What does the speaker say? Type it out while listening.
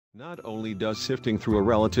Not only does sifting through a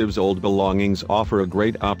relative's old belongings offer a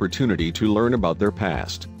great opportunity to learn about their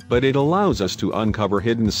past, but it allows us to uncover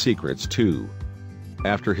hidden secrets too.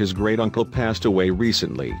 After his great-uncle passed away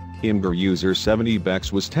recently, Imgur user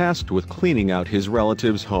 70bex was tasked with cleaning out his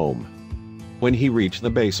relative's home. When he reached the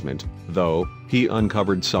basement, though, he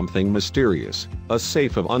uncovered something mysterious, a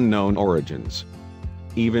safe of unknown origins.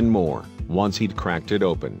 Even more, once he'd cracked it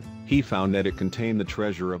open, he found that it contained the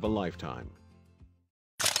treasure of a lifetime.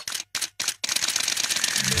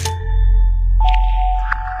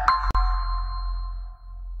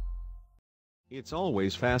 It's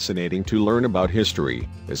always fascinating to learn about history,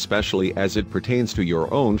 especially as it pertains to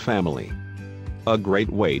your own family. A great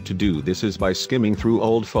way to do this is by skimming through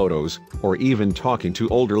old photos, or even talking to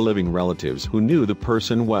older living relatives who knew the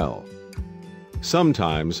person well.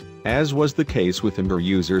 Sometimes, as was the case with Imgur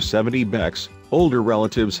user 70bex, older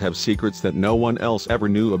relatives have secrets that no one else ever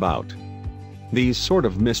knew about. These sort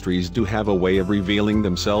of mysteries do have a way of revealing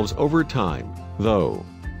themselves over time, though.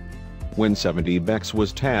 When 70bex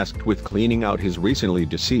was tasked with cleaning out his recently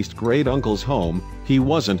deceased great-uncle's home, he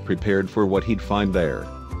wasn't prepared for what he'd find there.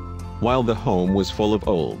 While the home was full of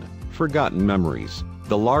old, forgotten memories,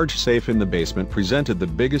 the large safe in the basement presented the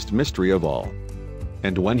biggest mystery of all.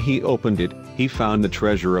 And when he opened it, he found the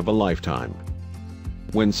treasure of a lifetime.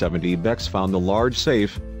 When 70bex found the large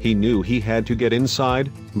safe, he knew he had to get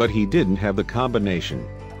inside, but he didn't have the combination.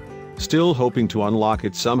 Still hoping to unlock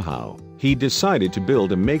it somehow, he decided to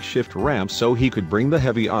build a makeshift ramp so he could bring the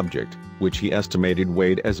heavy object, which he estimated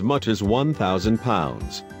weighed as much as 1,000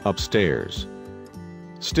 pounds, upstairs.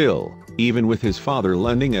 Still, even with his father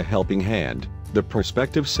lending a helping hand, the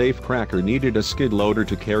prospective safe cracker needed a skid loader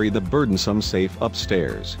to carry the burdensome safe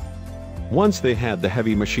upstairs. Once they had the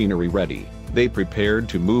heavy machinery ready, they prepared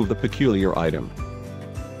to move the peculiar item.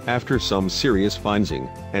 After some serious fencing,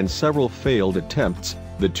 and several failed attempts,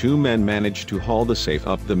 the two men managed to haul the safe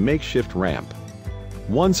up the makeshift ramp.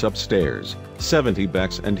 Once upstairs,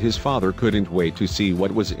 70bex and his father couldn't wait to see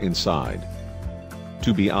what was inside.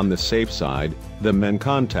 To be on the safe side, the men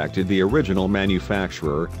contacted the original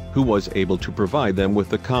manufacturer, who was able to provide them with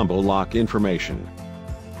the combo lock information.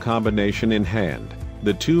 Combination in hand,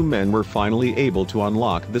 the two men were finally able to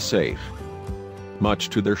unlock the safe. Much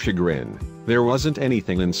to their chagrin, there wasn't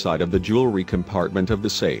anything inside of the jewelry compartment of the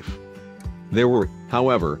safe. There were,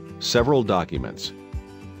 however, several documents.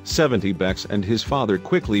 70bex and his father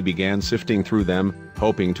quickly began sifting through them,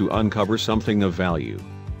 hoping to uncover something of value.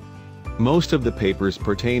 Most of the papers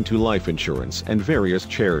pertained to life insurance and various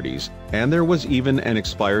charities, and there was even an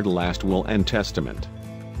expired last will and testament.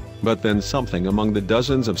 But then something among the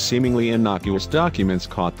dozens of seemingly innocuous documents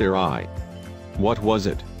caught their eye. What was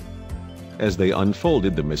it? As they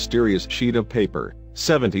unfolded the mysterious sheet of paper,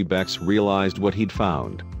 70bex realized what he'd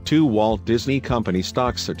found: 2 Walt Disney Company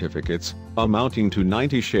stock certificates, amounting to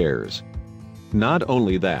 90 shares. Not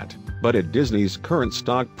only that, but at Disney's current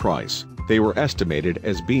stock price, they were estimated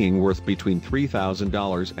as being worth between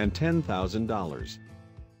 $3,000 and $10,000.